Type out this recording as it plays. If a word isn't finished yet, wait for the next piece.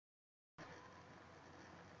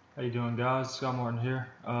How you doing, guys? Scott Martin here.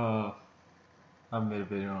 I haven't made a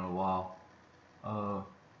video in a while. Uh,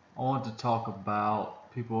 I want to talk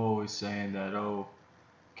about people always saying that, oh,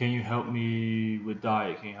 can you help me with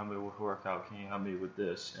diet? Can you help me with workout? Can you help me with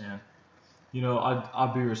this? And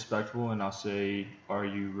I'll be respectful and I'll say, are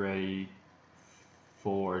you ready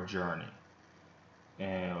for a journey?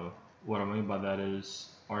 And what I mean by that is,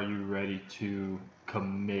 are you ready to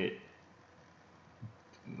commit?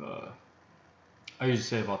 Uh, I usually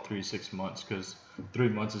say about 3 to 6 months because 3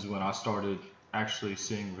 months is when I started actually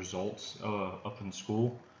seeing results up in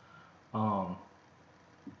school. Um,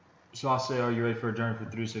 so I say, are you ready for a journey for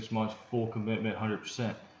 3 to 6 months, full commitment,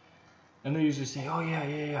 100%? And they usually say, oh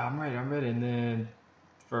yeah, I'm ready. And then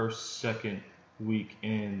first, second week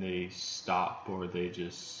in, they stop or they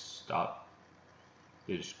just stop,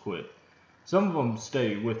 they just quit. Some of them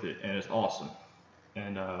stay with it and it's awesome.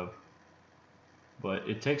 And but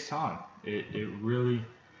it takes time. It really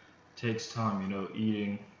takes time.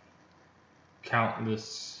 Eating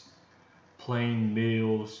countless plain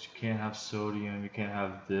meals. You can't have sodium. You can't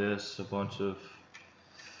have this. A bunch of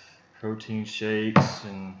protein shakes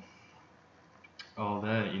and all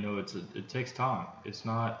that. It takes time. It's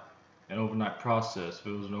not an overnight process. If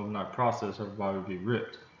it was an overnight process, everybody would be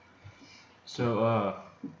ripped. So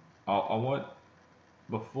I want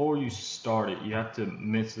before you start it, you have to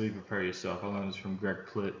mentally prepare yourself. I learned this from Greg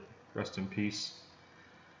Plitt. Rest in peace.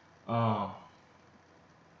 Um,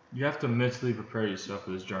 you have to mentally prepare yourself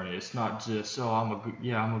for this journey. It's not just, oh, I'm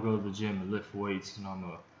gonna go to the gym and lift weights and I'm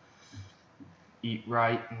gonna eat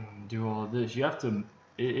right and do all of this. You have to.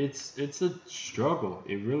 It's a struggle.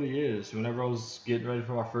 It really is. Whenever I was getting ready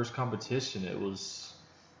for my first competition, it was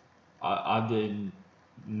I didn't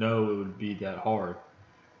know it would be that hard,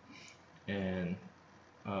 and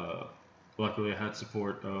uh, luckily I had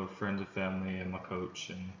support of friends and family and my coach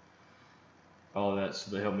and all of that,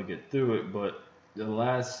 so they helped me get through it. But the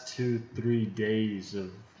last 2 3 days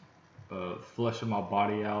of fleshing my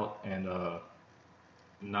body out and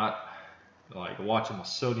not like watching my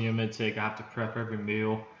sodium intake. I have to prep every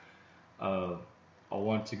meal. Uh, I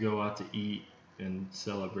want to go out to eat and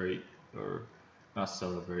celebrate, or not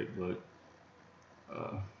celebrate, but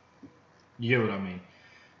uh, you get what I mean.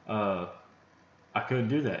 Uh, I couldn't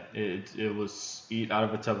do that. It was eat out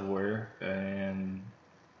of a Tupperware, and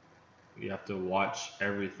you have to watch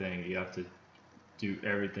everything. You have to do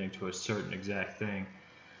everything to a certain exact thing,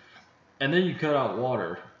 and then you cut out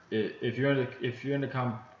water. If you're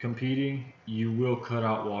into competing, you will cut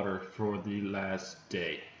out water for the last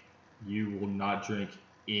day. You will not drink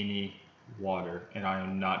any water, and I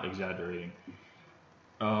am not exaggerating.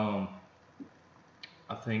 Um,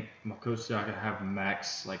 I think my coach said I could have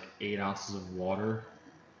max like 8 ounces of water,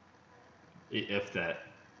 if that.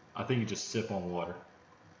 I think you just sip on water.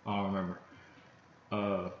 I don't remember.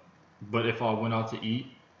 Uh, but if I went out to eat,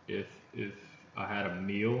 if I had a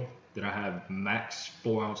meal, then I had max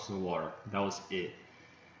 4 ounces of water. That was it.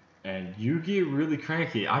 And you get really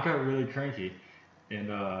cranky. I got really cranky, and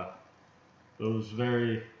it was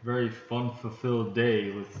very fun fulfilled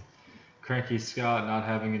day with cranky Scott not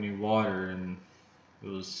having any water, and it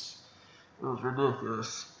was it was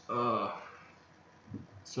ridiculous.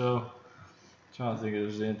 So trying to think if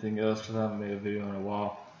there's anything else because I haven't made a video in a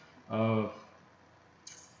while. Uh,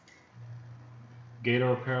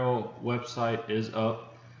 Gator Apparel website is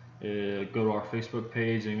up. Go to our Facebook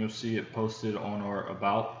page and you'll see it posted on our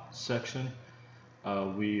About section.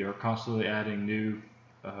 We are constantly adding new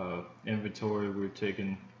inventory. We're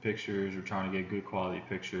taking pictures. We're trying to get good quality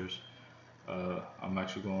pictures. I'm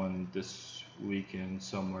actually going this weekend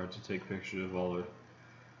somewhere to take pictures of all the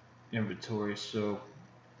inventory. So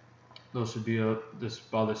those should be up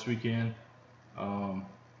by this weekend. Um,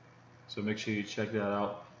 so make sure you check that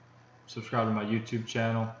out. Subscribe to my YouTube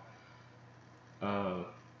channel. Uh,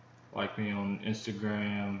 like me on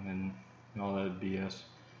Instagram and all that BS.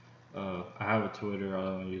 I have a Twitter. I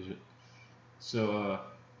don't use it. So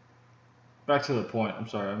back to the point. I'm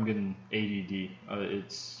sorry. I'm getting ADD.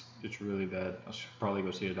 It's really bad. I should probably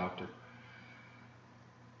go see a doctor.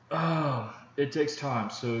 It takes time.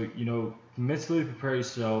 So mentally prepare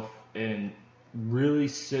yourself and really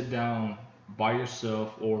sit down by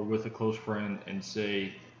yourself or with a close friend and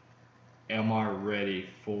say, am I ready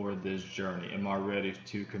for this journey? Am I ready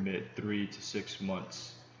to commit 3 to 6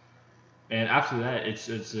 months? And after that, it's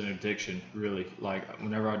an addiction, really. Like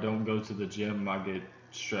whenever I don't go to the gym, I get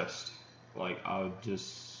stressed. Like I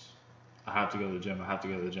have to go to the gym. I have to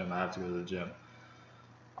go to the gym. I have to go to the gym.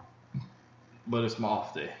 But it's my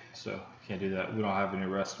off day, so can't do that. We don't have any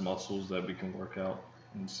rest muscles that we can work out,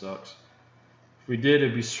 and it sucks. If we did,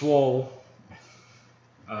 it'd be swole.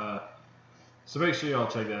 Uh, So make sure y'all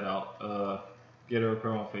check that out. Get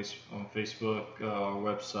Pro on Facebook. Our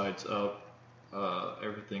website's up.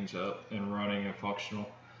 Everything's up and running and functional.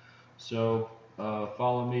 So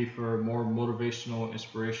follow me for more motivational,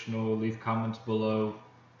 inspirational. Leave comments below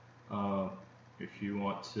if you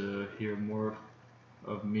want to hear more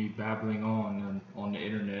of me babbling on the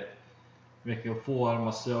internet, making a fool out of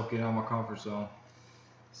myself, getting out of my comfort zone.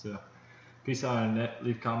 So peace out on the net.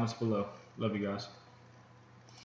 Leave comments below. Love you guys.